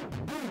here,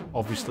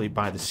 obviously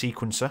by the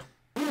sequencer.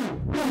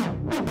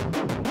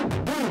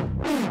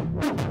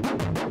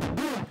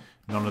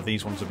 None of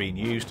these ones are being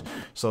used,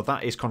 so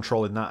that is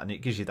controlling that, and it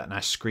gives you that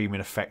nice screaming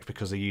effect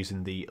because they're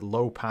using the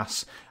low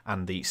pass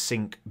and the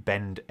sync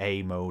bend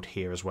A mode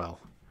here as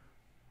well.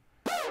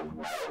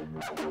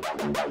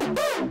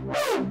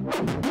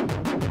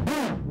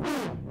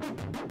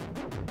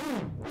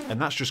 And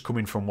that's just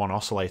coming from one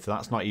oscillator.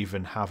 That's not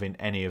even having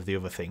any of the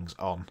other things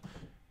on.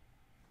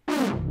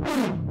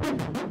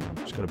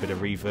 Just got a bit of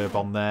reverb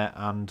on there,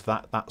 and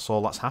that's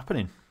all that's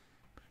happening.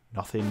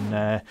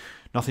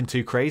 Nothing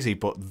too crazy,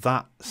 but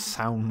that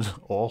sounds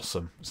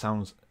awesome.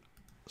 Sounds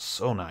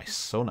so nice,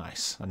 so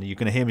nice. And you're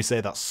going to hear me say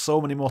that so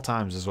many more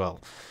times as well.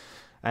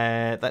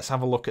 Let's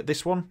have a look at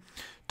this one.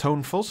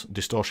 Tone fuzz,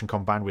 distortion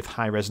combined with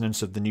high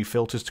resonance of the new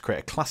filters to create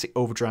a classic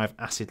overdrive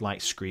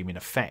acid-like screaming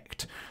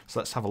effect. So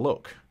let's have a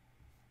look.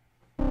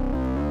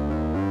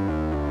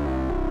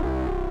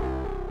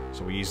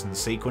 So we're using the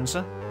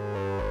sequencer.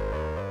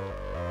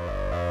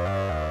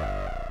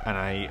 And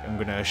I am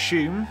going to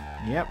assume,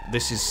 yep,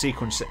 this is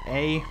sequencer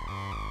A,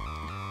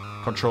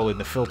 controlling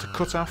the filter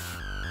cutoff,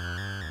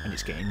 and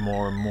it's getting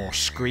more and more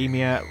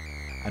screamier,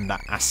 and that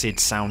acid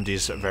sound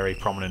is very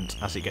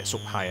prominent as it gets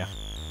up higher.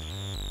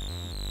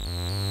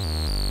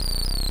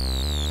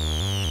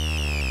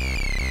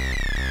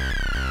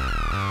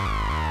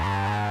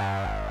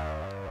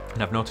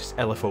 And I've noticed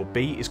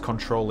LFO-B is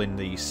controlling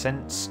the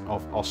sense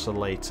of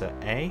oscillator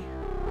A.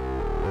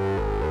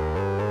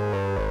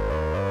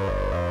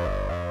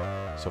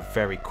 So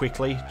very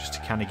quickly, just to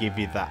kind of give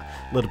you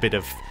that little bit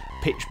of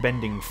pitch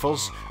bending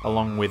fuzz,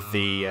 along with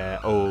the,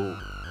 I'm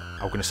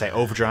going to say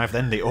overdrive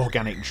then, the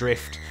organic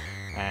drift.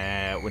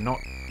 We're not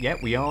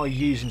yet, we are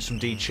using some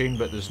detune,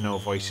 but there's no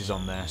voices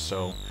on there,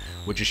 so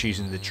we're just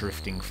using the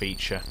drifting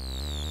feature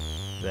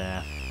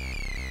there.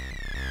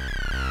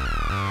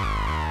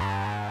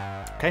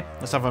 Okay,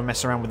 let's have a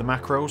mess around with the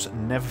macros.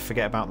 Never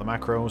forget about the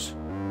macros.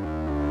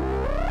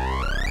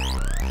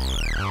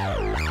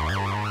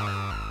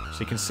 So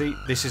you can see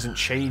this isn't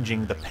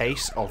changing the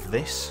pace of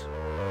this.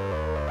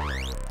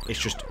 It's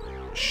just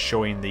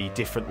showing the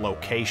different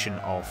location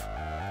of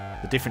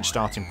the different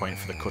starting point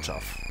for the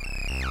cutoff.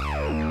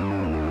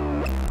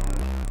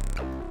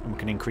 And we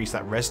can increase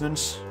that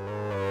resonance.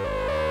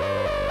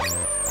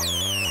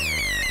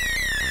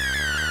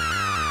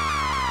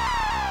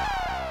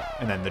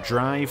 And then the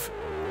drive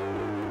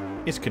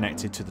is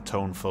connected to the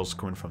tone fuzz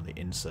coming from the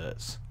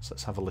inserts. So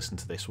let's have a listen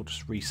to this. We'll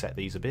just reset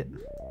these a bit.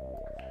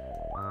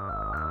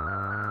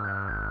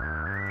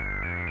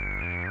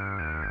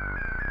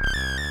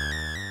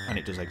 And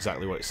it does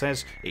exactly what it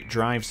says. It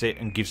drives it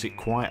and gives it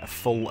quite a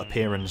full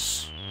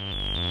appearance.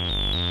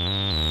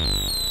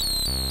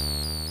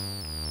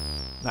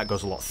 That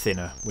goes a lot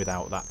thinner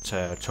without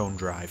that tone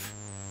drive.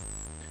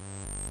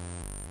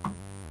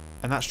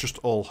 And that's just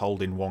all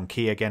holding one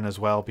key again as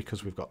well,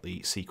 because we've got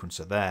the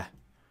sequencer there.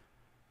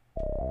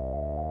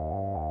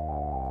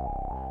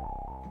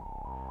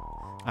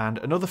 And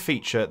another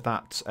feature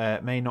that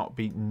may not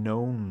be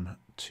known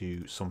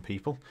to some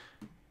people,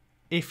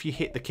 if you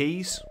hit the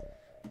keys,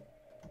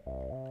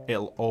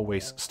 it'll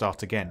always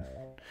start again.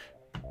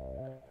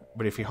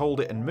 But if you hold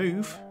it and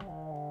move,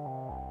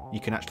 you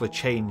can actually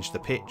change the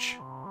pitch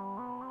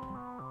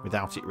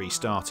without it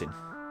restarting.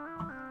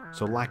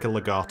 So like a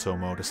legato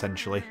mode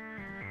essentially.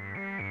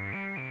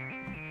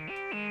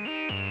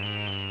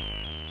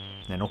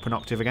 Then up an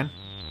octave again,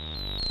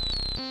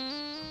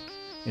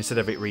 instead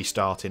of it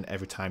restarting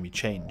every time you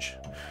change.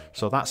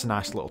 So that's a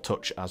nice little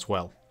touch as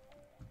well.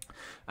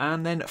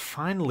 And then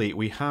finally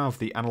we have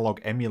the analog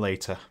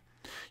emulator,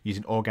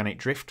 using organic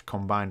drift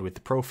combined with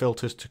the pro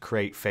filters to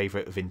create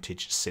favourite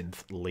vintage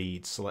synth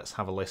leads. So let's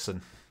have a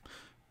listen.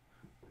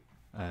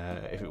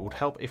 If it would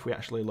help if we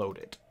actually load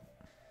it.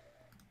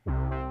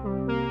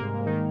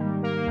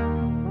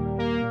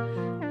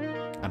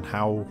 And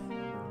how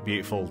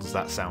beautiful does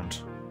that sound?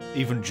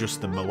 Even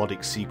just the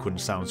melodic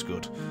sequence sounds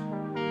good.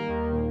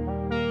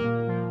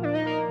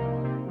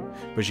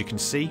 But as you can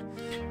see,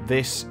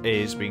 this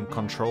is being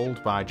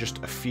controlled by just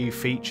a few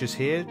features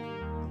here.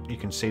 You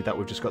can see that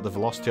we've just got the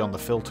velocity on the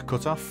filter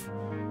cutoff.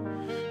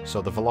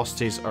 So the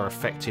velocities are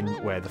affecting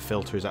where the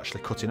filter is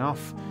actually cutting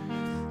off.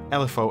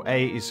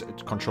 LFO-A is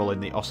controlling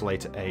the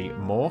oscillator A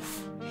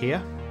morph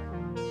here.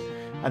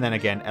 And then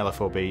again,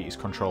 LFO-B is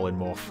controlling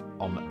morph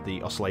on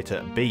the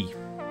oscillator B.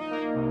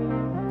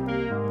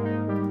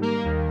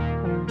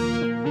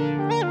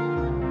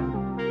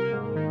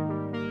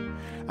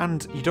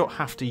 And you don't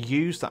have to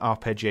use that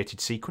arpeggiated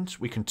sequence.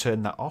 We can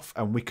turn that off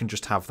and we can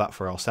just have that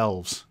for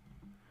ourselves.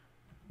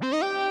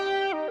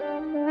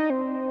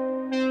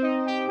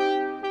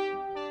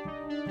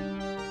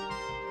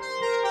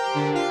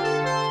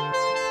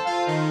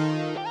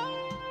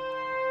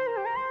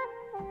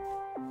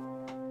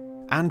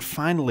 And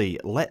finally,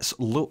 let's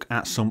look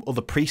at some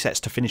other presets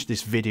to finish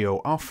this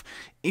video off.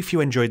 If you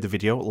enjoyed the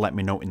video, let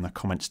me know in the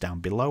comments down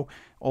below.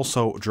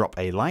 Also, drop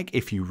a like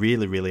if you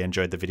really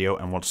enjoyed the video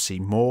and want to see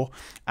more.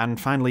 And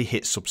finally,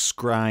 hit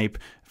subscribe.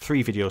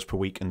 3 videos per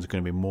week, and there's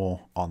going to be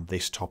more on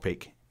this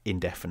topic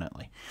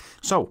indefinitely.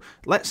 So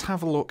let's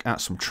have a look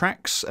at some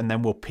tracks, and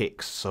then we'll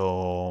pick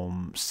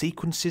some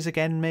sequences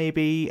again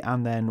maybe,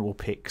 and then we'll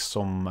pick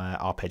some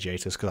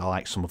arpeggiators, because I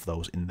like some of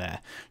those in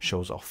there.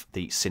 Shows off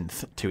the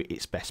synth to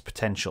its best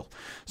potential.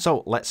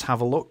 So let's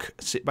have a look,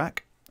 sit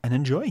back and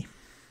enjoy.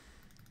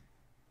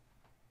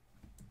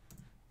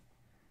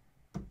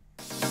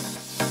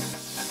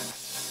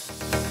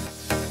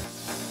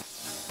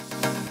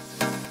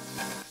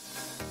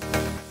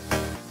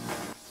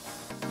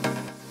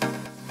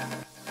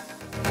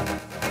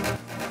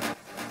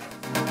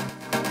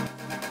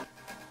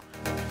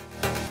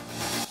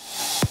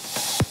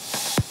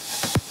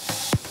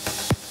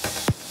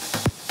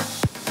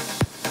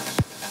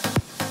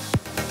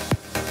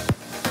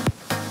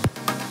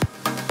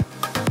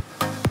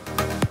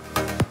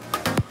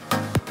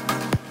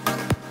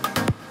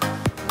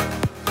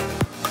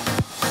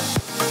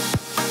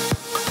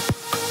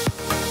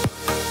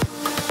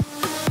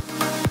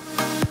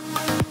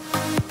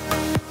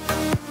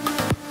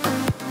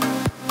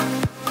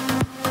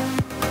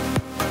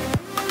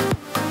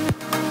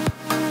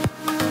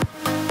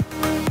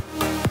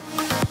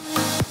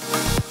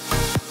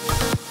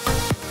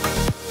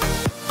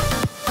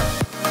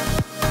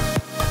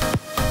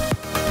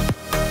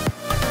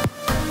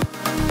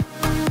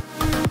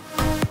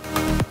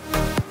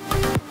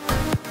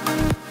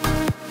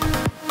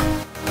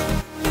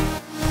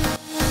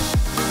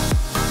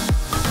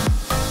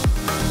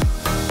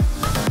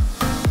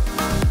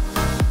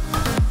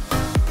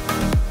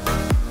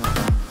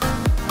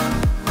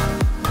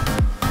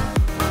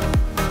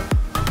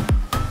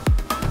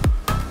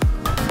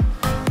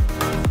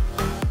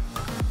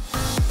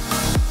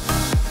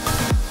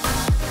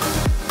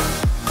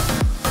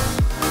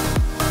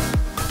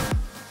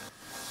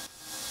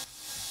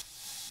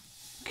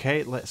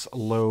 Okay, let's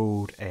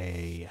load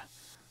a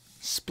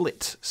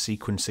split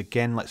sequence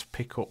again. Let's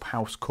pick up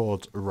house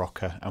chords,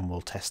 rocker, and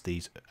we'll test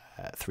these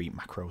 3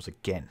 macros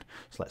again.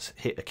 So let's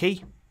hit a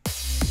key.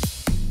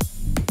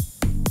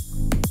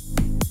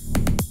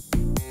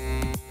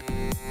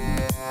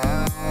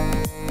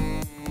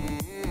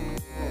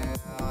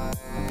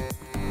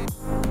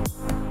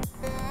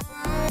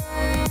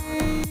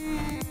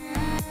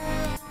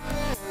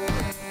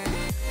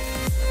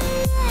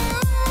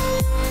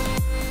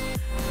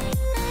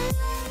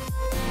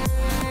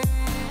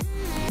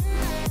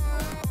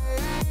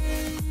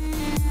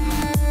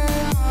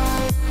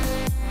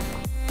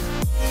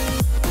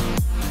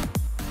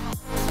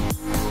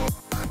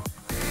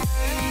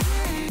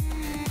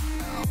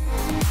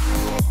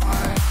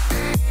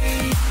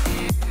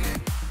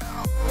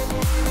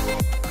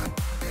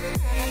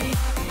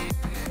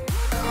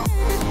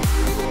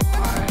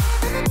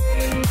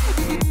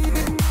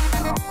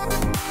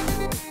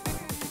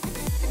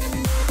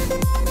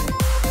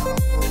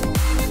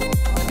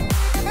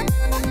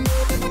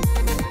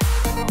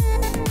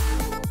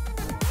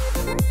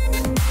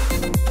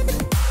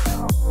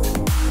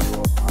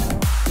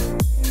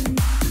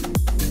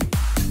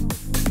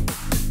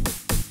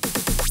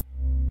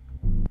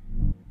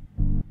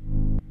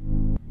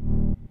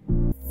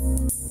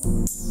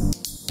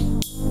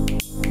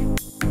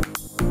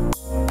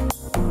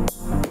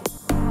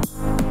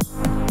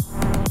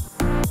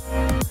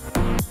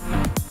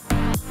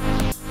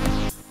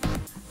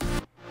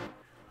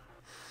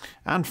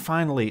 And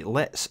finally,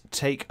 let's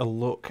take a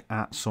look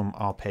at some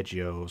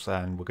arpeggios,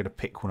 and we're going to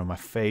pick one of my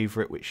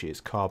favourite, which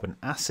is Carbon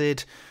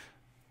Acid.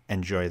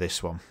 Enjoy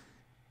this one.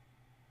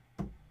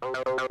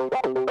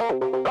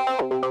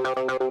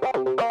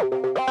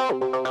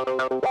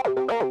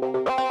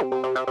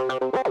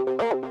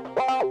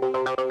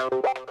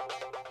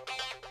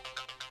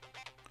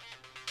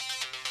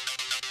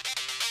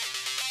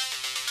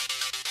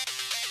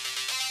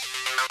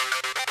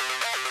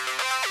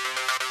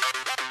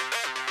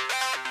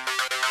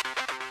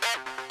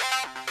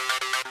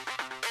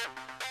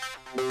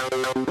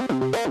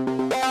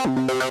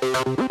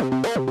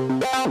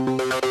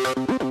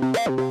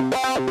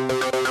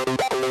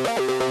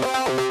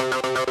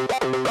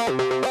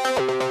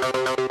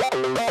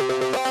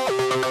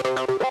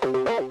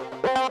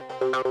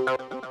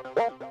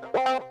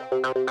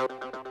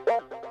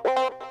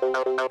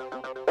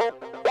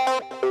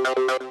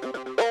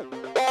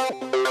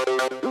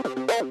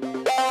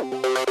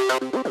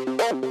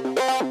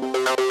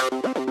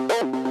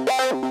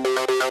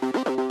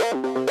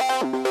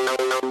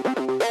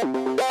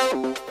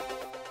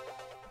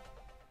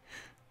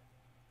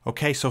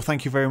 Okay, so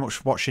thank you very much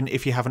for watching.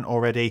 If you haven't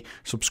already,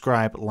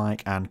 subscribe,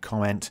 like and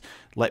comment.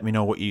 Let me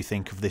know what you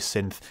think of this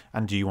synth,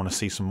 and do you want to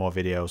see some more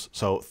videos.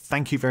 So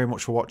thank you very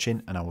much for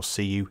watching, and I will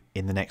see you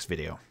in the next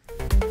video.